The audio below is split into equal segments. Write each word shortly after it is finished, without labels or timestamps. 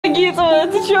Никита,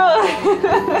 ты чё?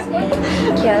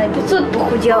 Я на 500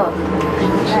 похудела.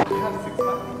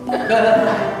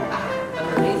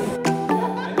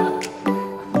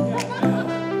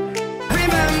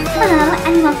 Hello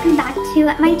and welcome back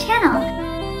to my channel.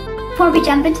 Before we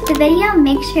jump into the video,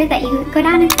 make sure that you go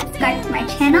down and subscribe to my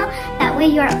channel. That way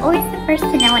you are always the first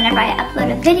to know whenever I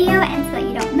upload a video and so that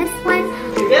you don't miss one.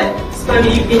 Привет, с вами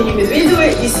Евгения Медведева,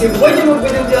 и сегодня мы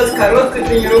будем делать короткую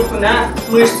тренировку на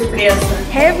мышцы пресса.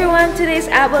 Hey everyone, today's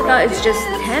ab workout is just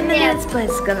 10 minutes, but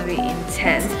it's gonna be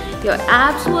intense. Your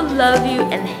abs will love you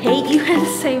and hate you at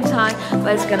the same time,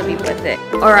 but it's gonna be worth it.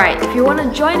 Alright, if you want to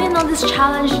join in on this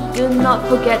challenge, do not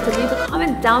forget to leave a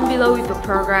comment down below with your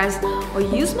progress, or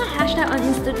use my hashtag on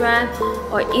Instagram,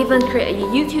 or even create a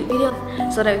YouTube video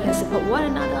so that we can support one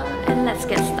another. And let's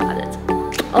get started.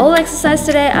 All exercises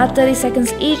today are 30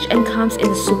 seconds each and comes in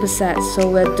supersets. So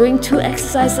we're doing 2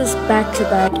 exercises back to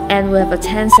back and we have a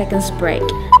 10 seconds break.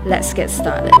 Let's get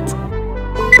started.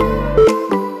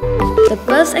 The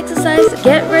first exercise,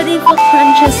 get ready for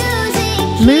crunches.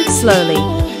 Move slowly.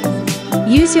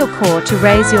 Use your core to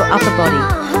raise your upper body.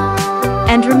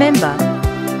 And remember,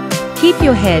 keep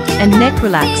your head and neck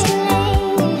relaxed.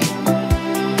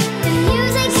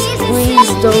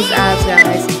 Squeeze those abs,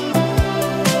 guys.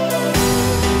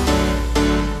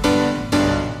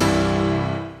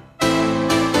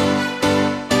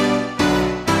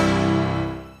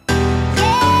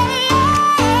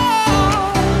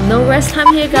 No rest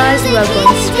time here, guys. We are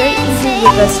going straight into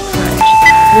reverse crunch.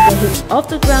 With the hips off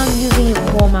the ground using your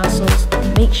core muscles.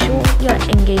 Make sure you are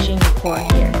engaging your core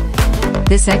here.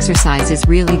 This exercise is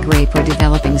really great for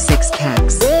developing six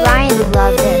packs. Ryan would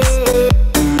love this.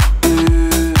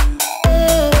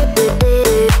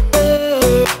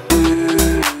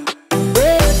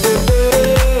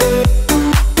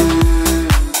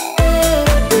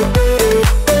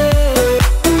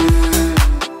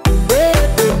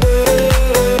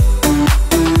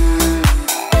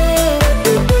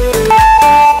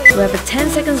 We have a 10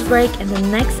 seconds break, and the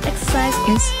next exercise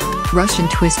is Russian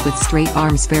twist with straight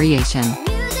arms variation.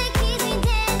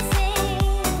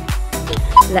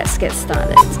 Let's get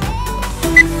started.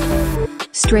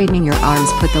 Straightening your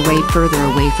arms put the weight further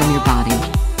away from your body,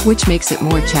 which makes it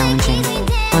more challenging.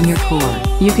 On your core,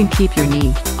 you can keep your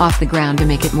knee off the ground to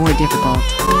make it more difficult.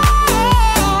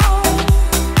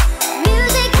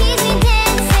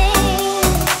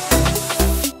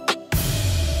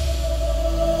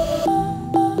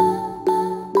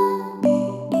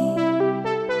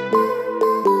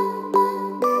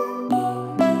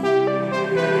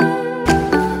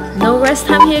 No rest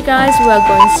time here, guys. We are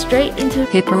going straight into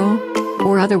hip roll,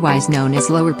 or otherwise known as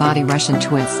lower body Russian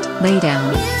twist. Lay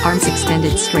down, arms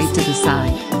extended straight to the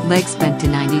side, legs bent to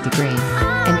 90 degrees,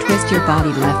 and twist your body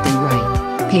left and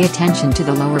right. Pay attention to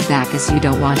the lower back as you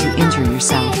don't want to injure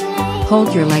yourself.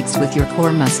 Hold your legs with your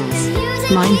core muscles.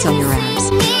 Minds on your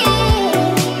abs.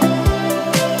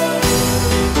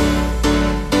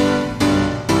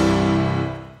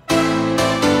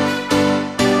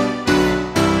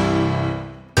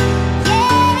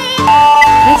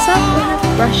 Next up, we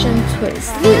have Russian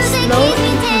twist. Do it slow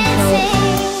and controlled.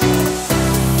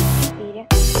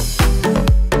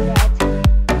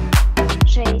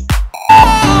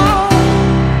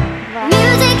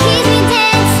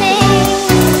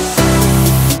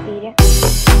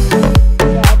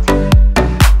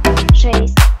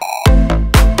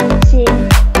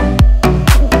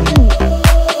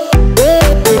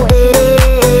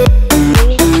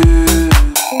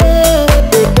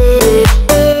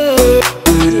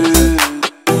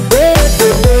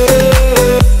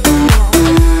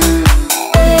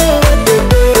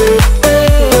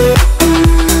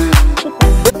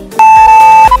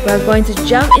 We're going to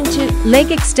jump into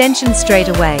leg extension straight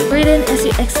away. Breathe in as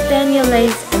you extend your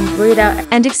legs and breathe out.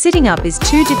 And if sitting up is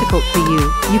too difficult for you,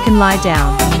 you can lie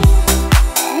down.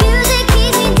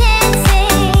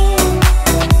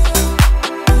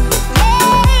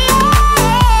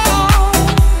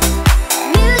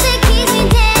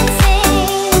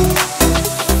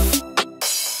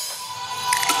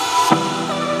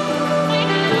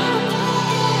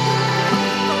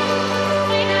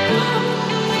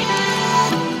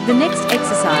 The next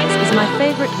exercise is my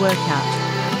favorite workout,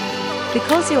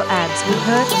 because your abs will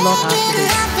hurt a lot after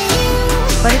this,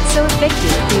 but it's so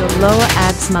effective for your lower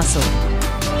abs muscle.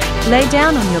 Lay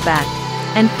down on your back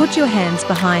and put your hands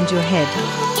behind your head.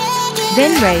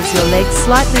 Then raise your legs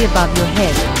slightly above your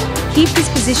head. Keep this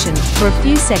position for a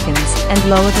few seconds and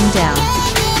lower them down.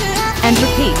 And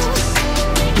repeat.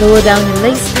 Lower down your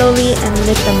legs slowly and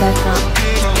lift them back up.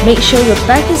 Make sure your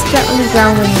back is flat on the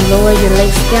ground when you lower your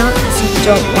legs down, as you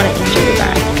don't want to injure your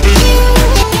back.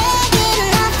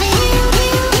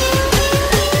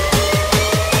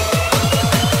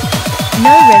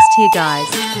 No rest here, guys.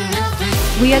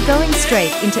 We are going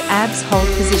straight into abs hold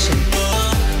position.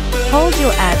 Hold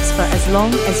your abs for as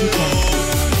long as you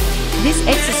can. This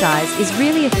exercise is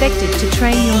really effective to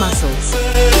train your muscles.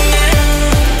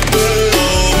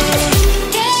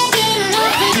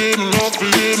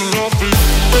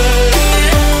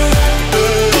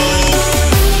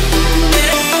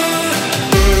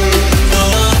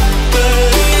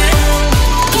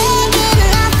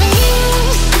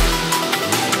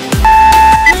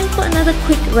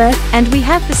 Quick rest. And we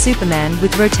have the Superman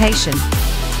with rotation.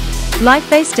 Lie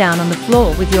face down on the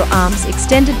floor with your arms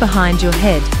extended behind your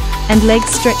head and legs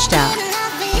stretched out.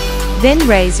 Then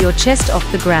raise your chest off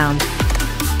the ground.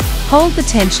 Hold the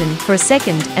tension for a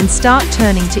second and start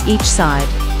turning to each side.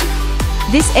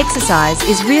 This exercise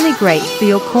is really great for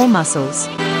your core muscles.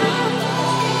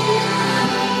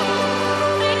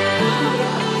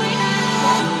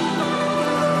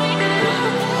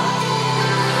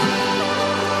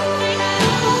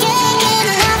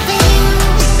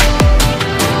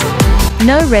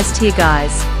 No rest here,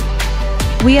 guys.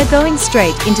 We are going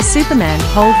straight into Superman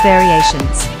hold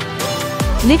variations.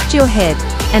 Lift your head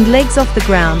and legs off the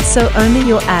ground so only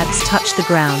your abs touch the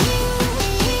ground.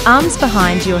 Arms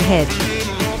behind your head.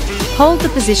 Hold the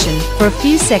position for a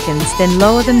few seconds, then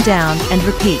lower them down and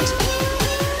repeat.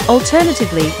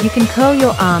 Alternatively, you can curl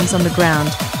your arms on the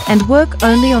ground and work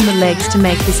only on the legs to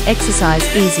make this exercise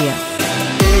easier.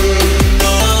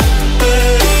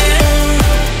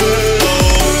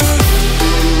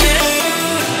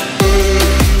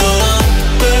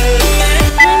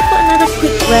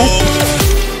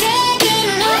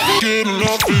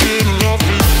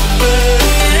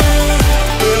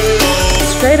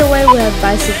 Straight away we have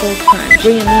bicycle turn.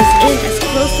 Bring your knees in as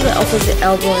close to the opposite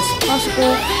elbow as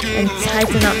possible and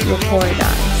tighten up your core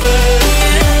dies.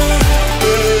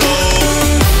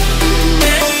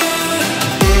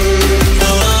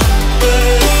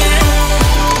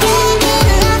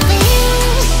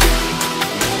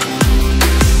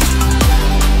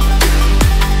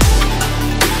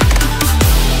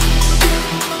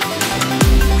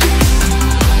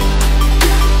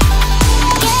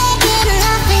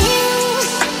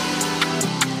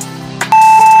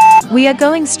 We are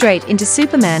going straight into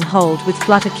Superman hold with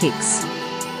flutter kicks.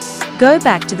 Go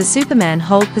back to the Superman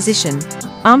hold position,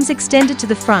 arms extended to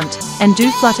the front, and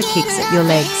do flutter kicks at your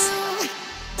legs.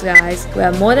 Guys, we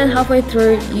are more than halfway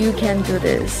through. You can do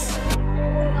this.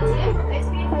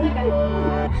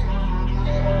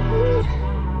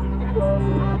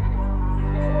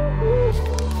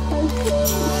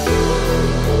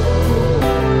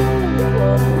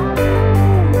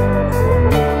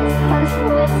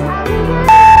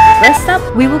 Rest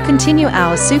up. We will continue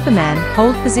our Superman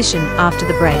hold position after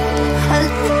the break.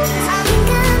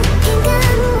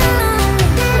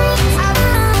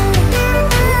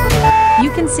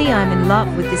 You can see I'm in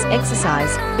love with this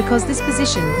exercise because this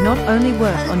position not only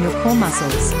work on your core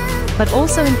muscles, but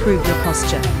also improve your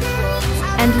posture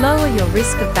and lower your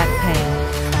risk of back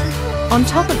pain. On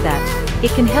top of that,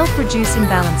 it can help reduce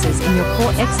imbalances in your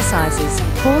core exercises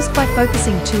caused by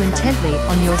focusing too intently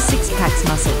on your six-packs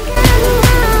muscle.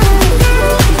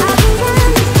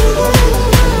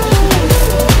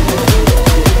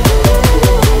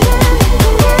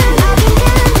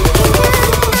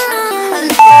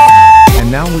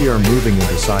 And now we are moving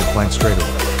into side plank straightaway.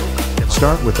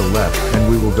 Start with the left and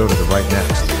we will go to the right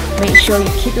next. Make sure you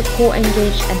keep your core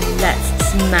engaged and let's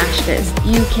smash this.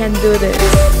 You can do this.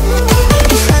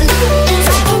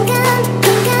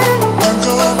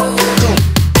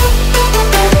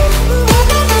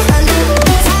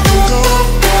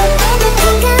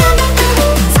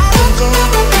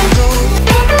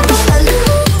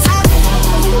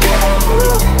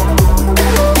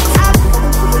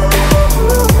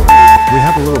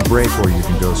 Break where you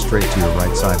can go straight to your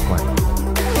right side plank.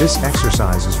 This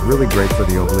exercise is really great for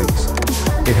the obliques.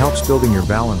 It helps building your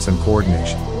balance and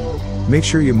coordination. Make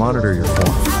sure you monitor your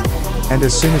form. And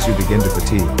as soon as you begin to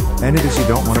fatigue, and it is you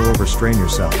don't want to overstrain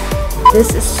yourself.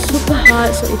 This is super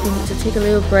hard, so if you need to take a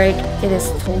little break, it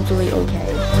is totally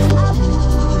okay.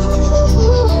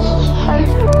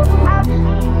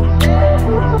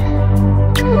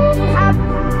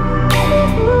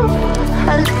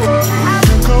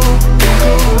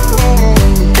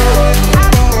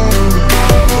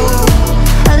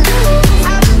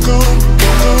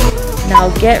 Now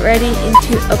get ready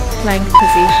into a plank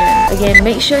position. Again,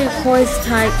 make sure your core is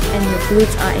tight and your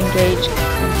glutes are engaged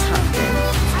and tucked in.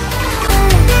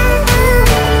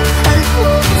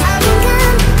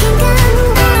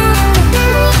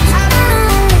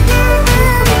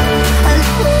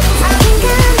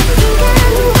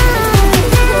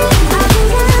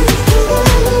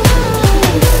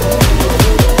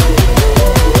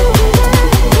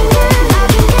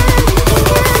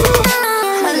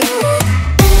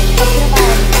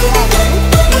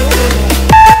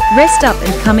 Rest up,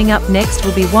 and coming up next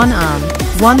will be one arm,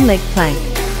 one leg plank.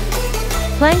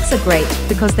 Planks are great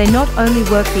because they not only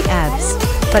work the abs,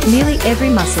 but nearly every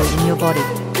muscle in your body.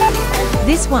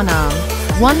 This one arm,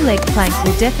 one leg plank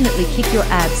will definitely kick your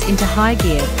abs into high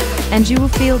gear, and you will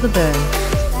feel the burn.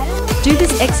 Do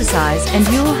this exercise and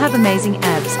you will have amazing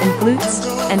abs and glutes,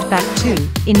 and back too,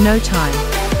 in no time.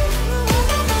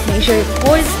 Make sure your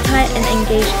core is tight and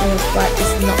engaged and your butt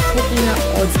is not poking up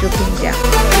or drooping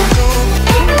down.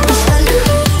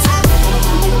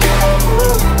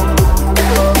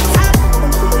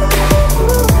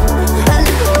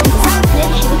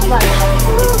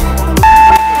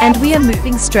 And we are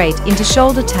moving straight into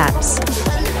shoulder taps.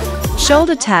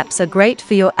 Shoulder taps are great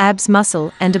for your abs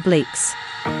muscle and obliques.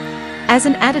 As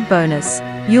an added bonus,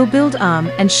 you'll build arm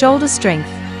and shoulder strength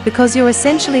because you're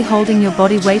essentially holding your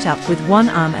body weight up with one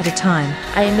arm at a time.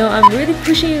 I know I'm really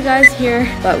pushing you guys here,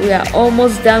 but we are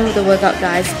almost done with the workout,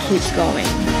 guys. Keep going.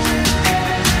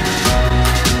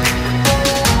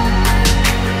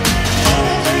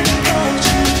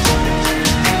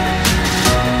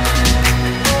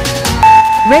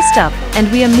 Rest up,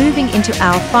 and we are moving into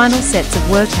our final sets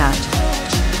of workout.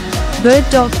 Bird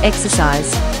dog exercise.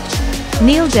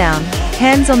 Kneel down,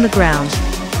 hands on the ground.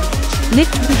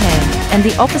 Lift one hand and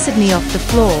the opposite knee off the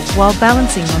floor while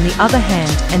balancing on the other hand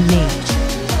and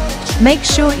knee. Make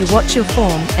sure you watch your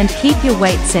form and keep your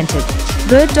weight centered.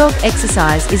 Bird dog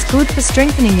exercise is good for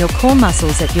strengthening your core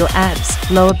muscles at your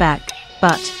abs, lower back,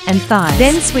 butt, and thighs.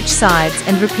 Then switch sides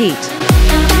and repeat.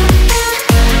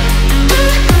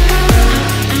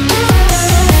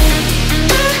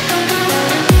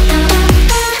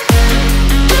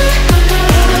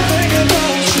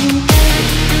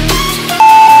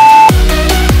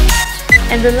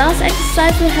 And the last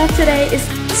exercise we have today is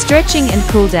stretching and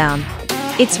cool down.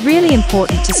 It's really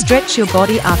important to stretch your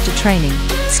body after training.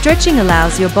 Stretching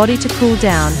allows your body to cool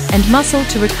down and muscle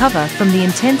to recover from the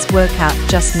intense workout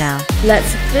just now.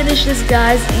 Let's finish this,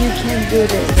 guys. You can do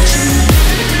this.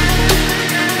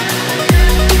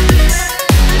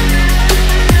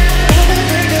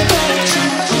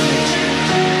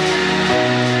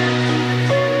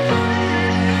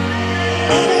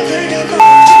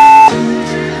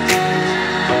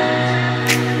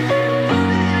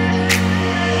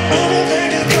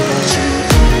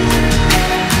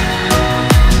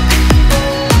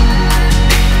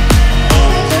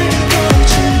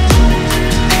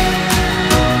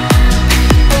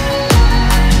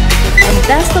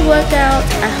 That's the workout.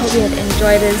 I hope you have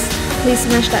enjoyed this. Please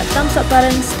smash that thumbs up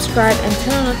button, subscribe and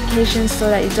turn on notifications so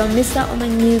that you don't miss out on my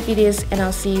new videos, and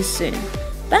I'll see you soon.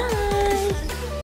 Bye!